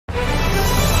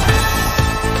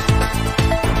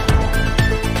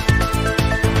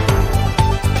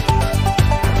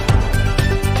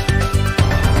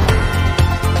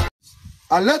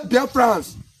And let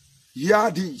Biafrans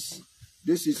hear this.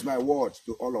 This is my word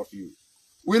to all of you.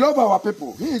 We love our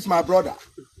people. He is my brother.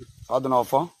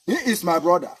 He is my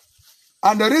brother.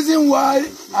 And the reason why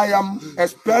I am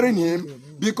sparing him,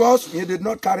 because he did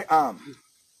not carry arms.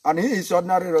 And he is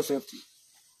ordinary road safety.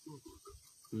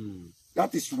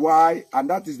 That is why, and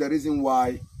that is the reason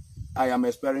why I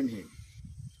am sparing him.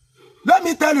 Let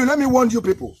me tell you, let me warn you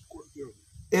people.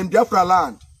 In Biafra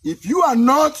land, if you are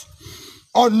not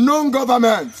unknown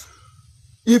government,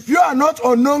 if you are not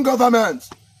unknown government,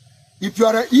 if you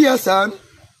are an ESN,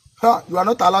 you are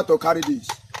not allowed to carry this.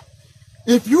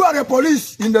 If you are a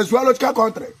police in the zoological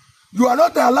country, you are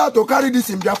not allowed to carry this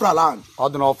in Biafra land.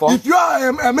 If you are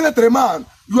a military man,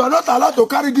 you are not allowed to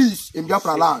carry this in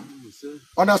Biafra land.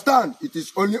 Understand? It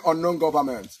is only unknown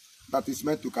government that is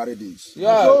meant to carry this.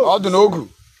 Yeah. The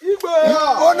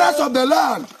owners of the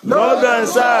land know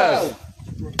themselves.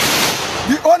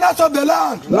 The owners of the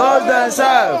land know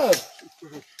themselves.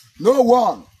 No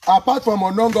one, apart from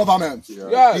unknown government,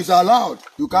 is allowed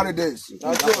to carry this in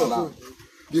Biafra land.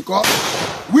 Because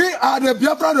we are the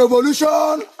Biafra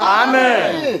revolution.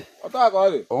 Amen.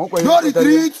 No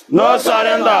retreat. No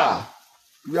surrender.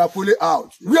 We are fully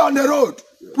out. We are on the road.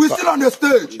 We still on the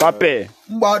stage. Copy.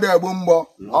 Bullet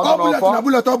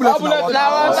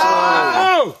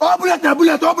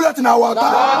in our water.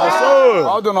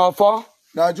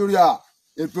 Nigeria,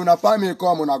 if you not find me,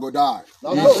 come, I go die.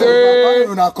 You say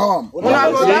you not come. All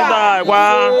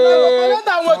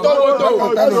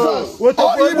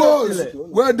Igbos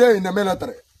were there in the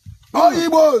military. All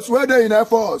Igbos were there in Air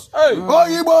Force. All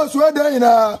Igbos were there in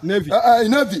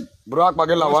Navy.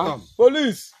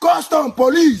 Police. Custom,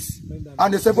 police.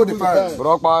 And the civil defense.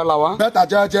 Better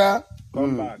judge.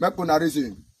 Make una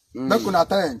reason. Make una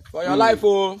think. For your life,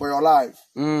 oh. For your life.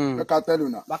 Make I tell you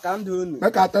now.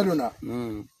 Make I tell you now.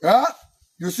 Yeah?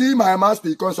 You see my master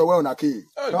because of when I kill.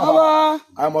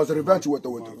 I must revenge with the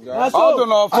water. And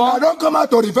I don't come out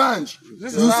to revenge. You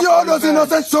see all those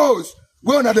innocent souls.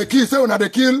 When they kill, say when they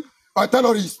kill a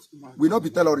terrorist. We not be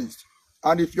terrorists.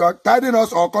 And if you are guiding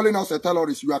us or calling us a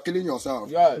terrorist, you are killing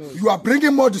yourself. Yes. You are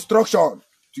bringing more destruction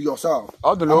to yourself.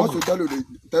 I want to tell you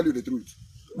the truth.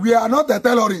 We are not a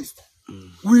terrorist.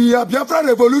 We are Biafra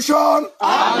revolution.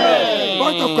 Amen.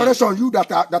 Point of correction, you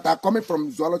that are coming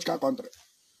from zoological country.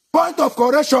 Point of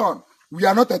correction, we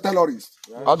are not a terrorist.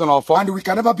 And we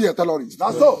can never be a terrorist.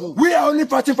 That's so. We are only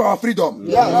fighting for our freedom.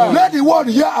 Let the world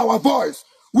hear our voice.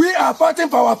 We are fighting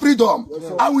for our freedom.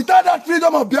 And without that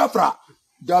freedom of Biafra,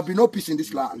 there will be no peace in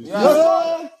this land.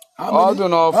 How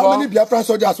many Biafran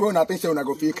soldiers will not think say when I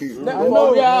go feel kill?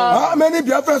 How many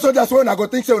Biafran soldiers will not go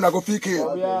think say when I go feel kill?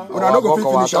 When I not go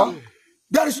feel finish.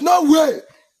 There is no way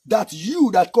that you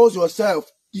that calls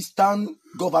yourself Eastern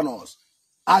governors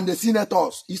and the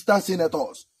senators, Eastern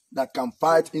senators, that can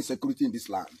fight insecurity in this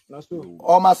land.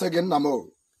 Almost again,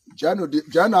 Namo. Jana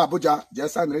Abuja,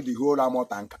 just ready the whole armor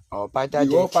tank. The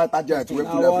whole fighter jet will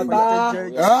pull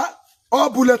everywhere. All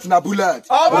bullets na bullet.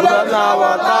 All bullets na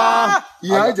water.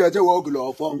 Yeah, Jaja will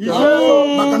go for.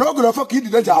 No go for kid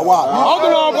the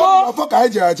Jawa. For Kai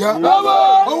Jaja.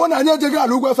 Oh, when I get a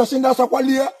look for Sinda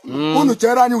Sakwalia, Unu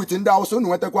Terani within the house,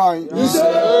 went a quine.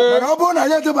 But Obon, I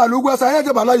had about Lugas, I had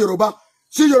about Yoruba.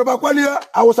 See Yoruba Qualia,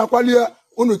 I was a Qualia,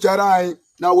 Unu Terai,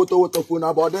 now what to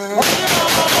Funa body.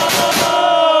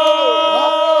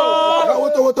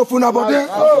 What to Funa body.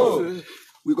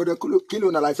 We got to kill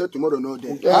on like I said tomorrow, no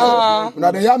day.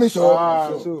 Now they hear me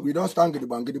so we don't stand get the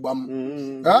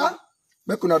bam. Huh?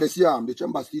 Make una see the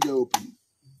chamber still open.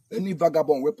 Any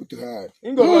vagabond we put to her.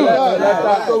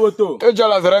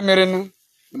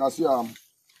 Una see now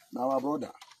our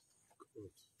brother.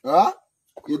 Huh?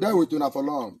 He died with una for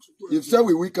long. If say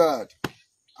we wicked,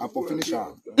 and for finish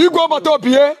him. You go back up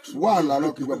here. One, I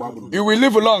not kill him. You will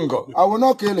live longer. I will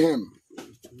not kill him.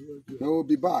 He will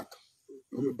be back.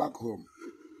 He will be back home.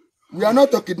 We are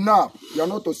not to kidnap. We are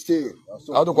not to steal.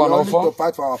 We are only to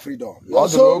fight for our freedom.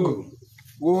 Also,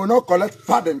 we will not collect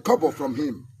pardon couple from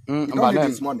him. He don't need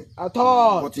his money at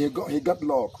all. But he got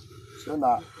luck. So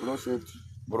now, no safety.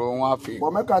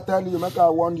 But make I tell you, make I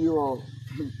warn you.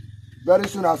 Very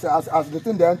soon, as the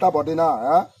thing they enter body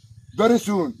now, very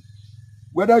soon,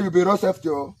 whether you be road safety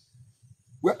or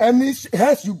any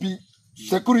has you be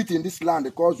security in this land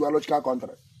because you are logical country.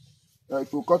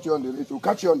 If you catch you on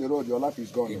the road, your life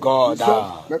is gone.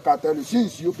 So, make I tell you,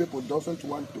 since you people doesn't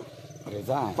want to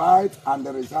fight and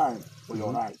resign for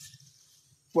your rights,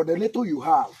 for the little you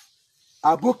have,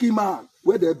 a bookie man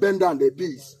where they bend down the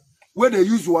beast, where they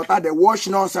use water, they wash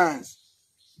nonsense.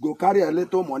 Go carry a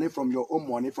little money from your own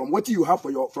money, from what you have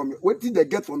what did they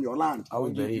get from your land.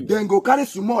 Then go carry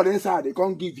some more inside, they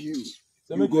can't give you.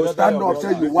 You go stand up,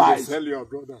 say you wise.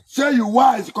 Say you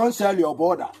wise, you can't sell your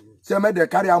brother. Say, may they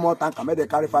carry more tank, may they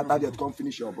carry fighter jet, come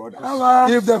finish your brother.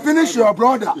 If they finish your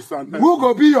brother, who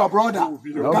go be your brother?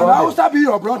 Can Hausa be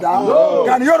your brother? No.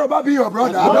 Can Yoruba be your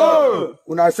brother? No.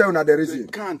 Una say una the reason.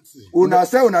 Una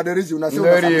say una the reason. Una say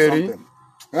una something.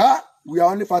 Huh? We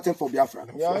are only fighting for Biafra.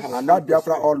 And not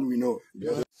Biafra all we know.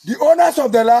 The owners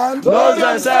of the land know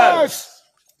themselves.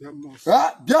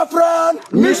 Biafran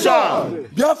mission.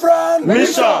 Biafran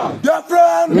mission.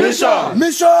 Biafran mission.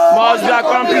 Mission Must be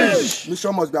accomplished.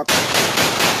 Mission must be accomplished.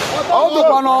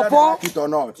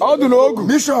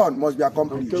 Mission must be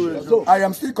accomplished. I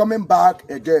am still coming back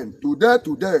again.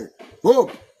 Today.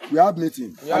 Hope we have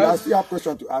meeting. And I still have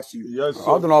question to ask you. Yes.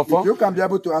 If you can be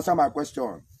able to answer my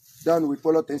question, then we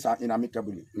follow things in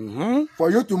amicably. For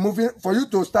you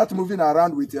to start moving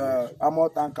around with armor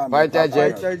tank and fighter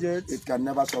jet, it can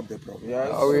never solve the problem. Yes.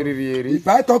 If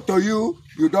I talk to you,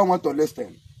 you don't want to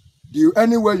listen.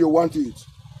 Any way you want it,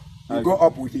 you go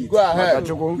up with it. Go ahead.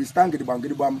 We stand the bam.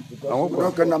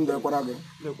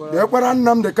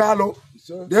 The Carlo.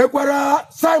 Dekwara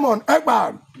Simon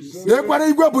Ekban. Dekwara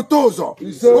Igwe Butozo.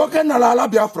 Woke na la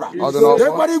Biafra.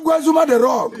 Dekwara Igwe Zuma the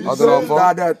Rock.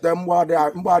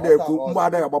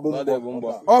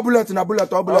 All bullet na bullet.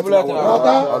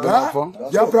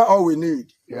 Biafra all we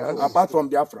need. Apart from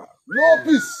Biafra. No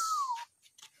peace.